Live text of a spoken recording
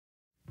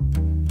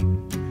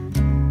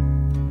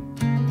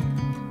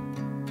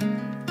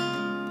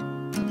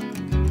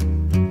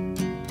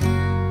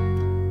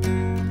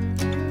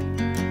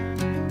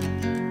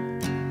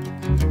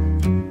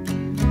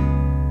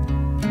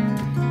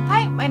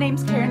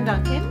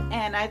I'm Duncan,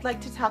 and I'd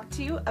like to talk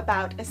to you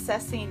about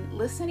assessing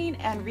listening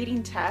and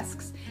reading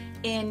tasks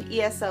in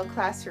ESL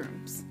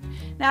classrooms.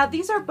 Now,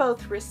 these are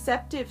both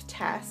receptive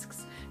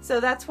tasks, so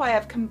that's why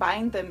I've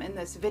combined them in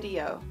this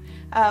video.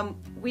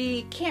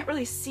 We can't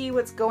really see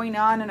what's going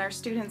on in our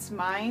students'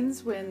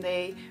 minds when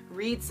they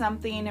read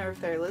something or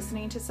if they're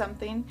listening to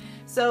something,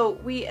 so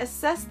we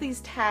assess these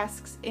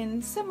tasks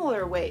in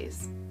similar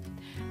ways.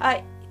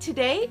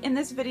 Today, in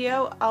this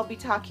video, I'll be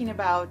talking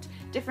about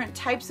different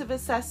types of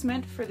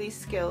assessment for these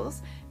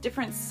skills,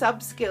 different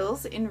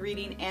sub-skills in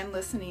reading and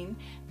listening,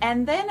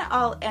 and then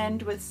I'll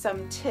end with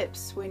some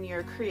tips when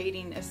you're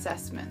creating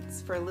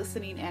assessments for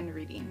listening and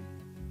reading.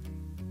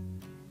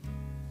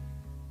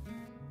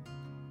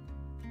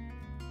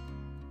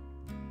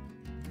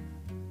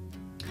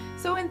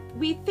 So when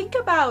we think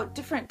about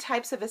different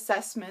types of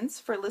assessments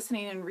for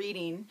listening and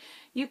reading,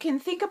 you can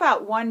think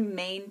about one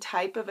main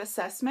type of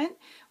assessment.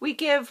 We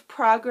give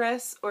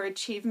progress or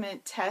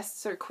achievement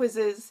tests or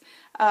quizzes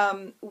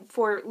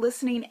for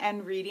listening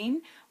and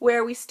reading,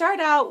 where we start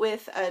out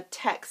with a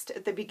text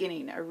at the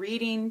beginning, a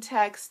reading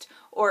text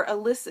or a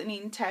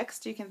listening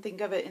text. You can think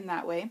of it in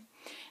that way.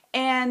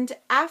 And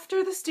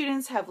after the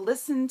students have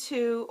listened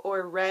to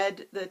or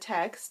read the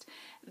text,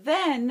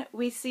 then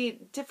we see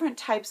different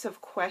types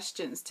of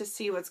questions to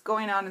see what's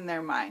going on in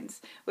their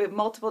minds. We have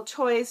multiple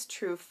choice,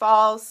 true,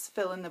 false,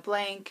 fill in the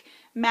blank,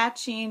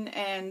 matching,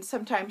 and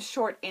sometimes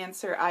short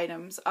answer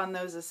items on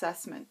those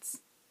assessments.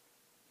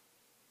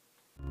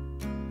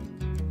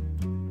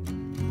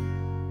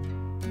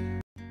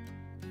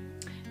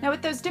 Now,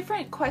 with those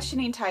different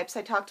questioning types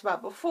I talked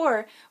about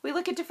before, we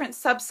look at different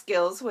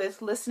sub-skills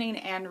with listening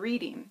and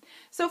reading.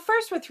 So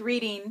first with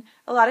reading,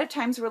 a lot of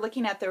times we're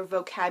looking at their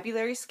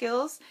vocabulary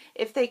skills,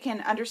 if they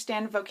can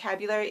understand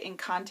vocabulary in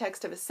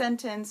context of a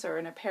sentence or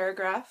in a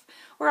paragraph.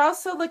 We're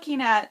also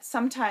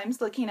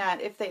sometimes looking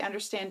at if they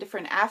understand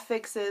different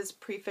affixes,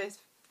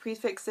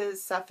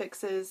 prefixes,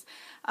 suffixes,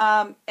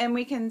 and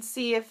we can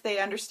see if they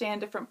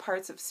understand different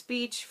parts of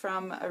speech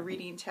from a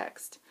reading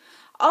text.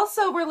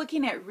 Also, we're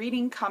looking at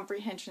reading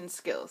comprehension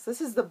skills.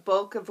 This is the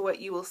bulk of what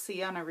you will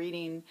see on a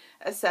reading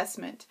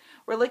assessment.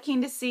 We're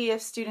looking to see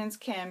if students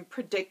can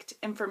predict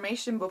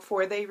information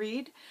before they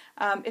read,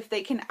 if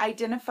they can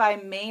identify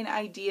main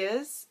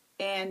ideas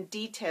and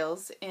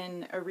details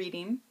in a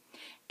reading,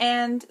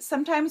 and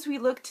sometimes we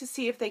look to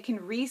see if they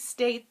can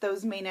restate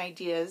those main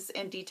ideas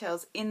and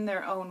details in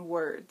their own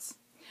words.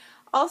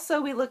 Also,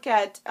 we look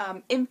at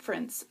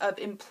inference of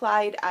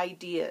implied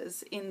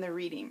ideas in the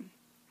reading.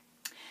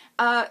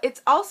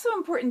 It's also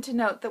important to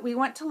note that we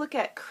want to look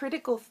at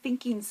critical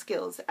thinking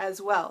skills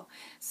as well.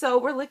 So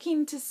we're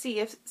looking to see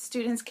if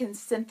students can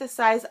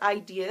synthesize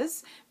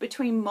ideas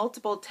between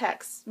multiple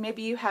texts.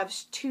 Maybe you have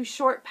two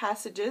short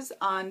passages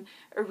on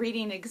a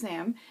reading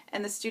exam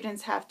and the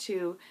students have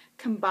to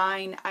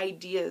combine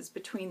ideas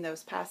between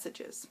those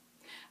passages.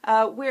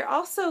 We're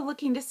also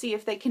looking to see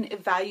if they can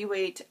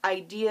evaluate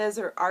ideas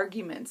or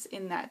arguments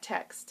in that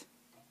text.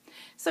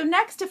 So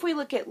next, if we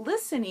look at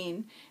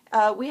listening,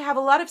 we have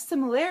a lot of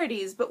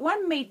similarities, but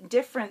one main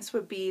difference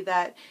would be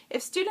that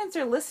if students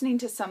are listening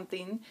to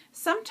something,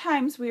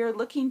 sometimes we are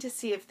looking to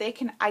see if they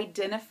can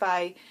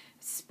identify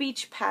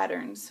speech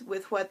patterns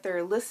with what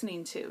they're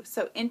listening to.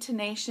 So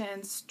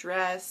intonation,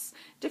 stress,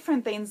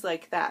 different things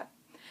like that.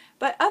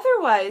 But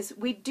otherwise,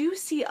 we do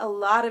see a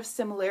lot of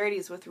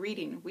similarities with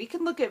reading. We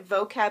can look at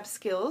vocab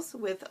skills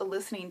with a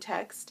listening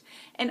text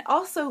and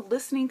also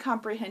listening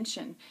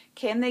comprehension.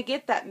 Can they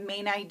get that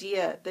main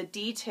idea, the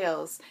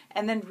details,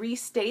 and then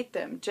restate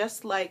them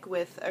just like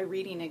with a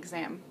reading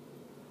exam?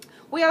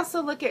 We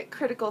also look at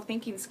critical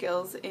thinking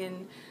skills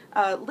in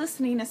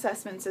listening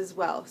assessments as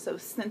well. So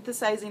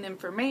synthesizing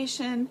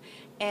information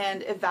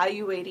and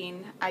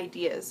evaluating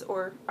ideas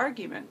or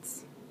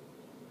arguments.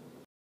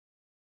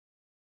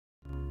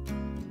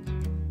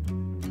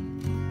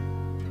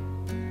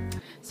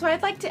 So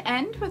I'd like to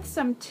end with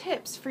some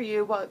tips for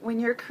you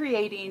when you're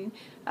creating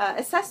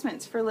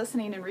assessments for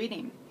listening and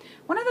reading.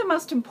 One of the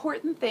most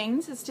important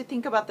things is to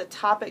think about the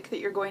topic that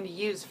you're going to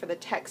use for the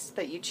text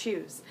that you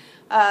choose.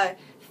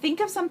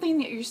 Think of something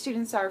that your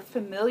students are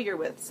familiar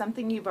with,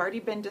 something you've already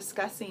been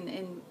discussing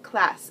in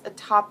class, a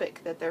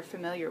topic that they're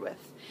familiar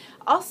with.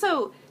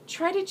 Also,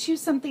 try to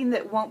choose something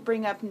that won't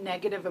bring up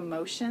negative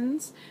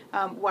emotions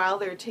while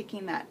they're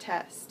taking that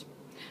test.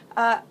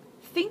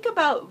 Think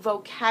about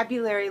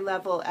vocabulary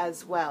level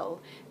as well.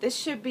 This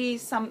should be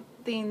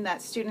something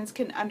that students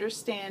can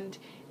understand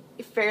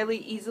fairly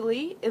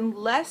easily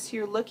unless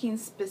you're looking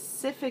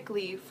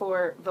specifically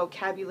for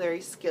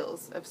vocabulary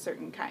skills of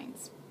certain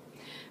kinds.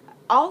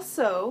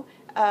 Also,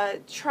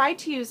 try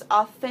to use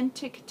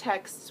authentic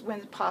texts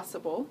when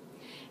possible.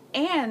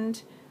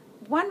 And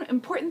one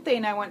important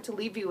thing I want to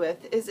leave you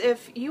with is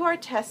if you are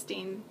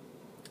testing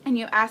and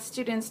you ask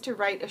students to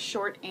write a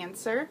short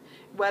answer,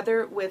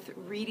 whether with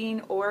reading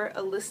or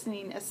a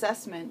listening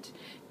assessment,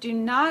 do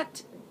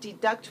not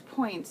deduct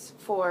points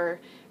for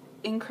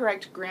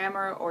incorrect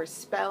grammar or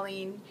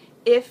spelling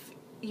if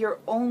you're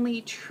only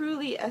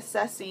truly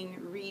assessing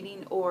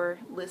reading or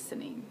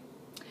listening.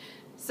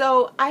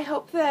 So I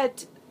hope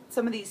that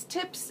some of these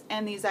tips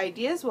and these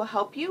ideas will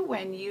help you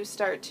when you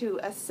start to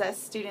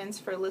assess students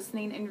for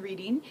listening and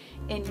reading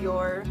in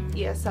your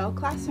ESL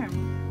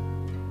classroom.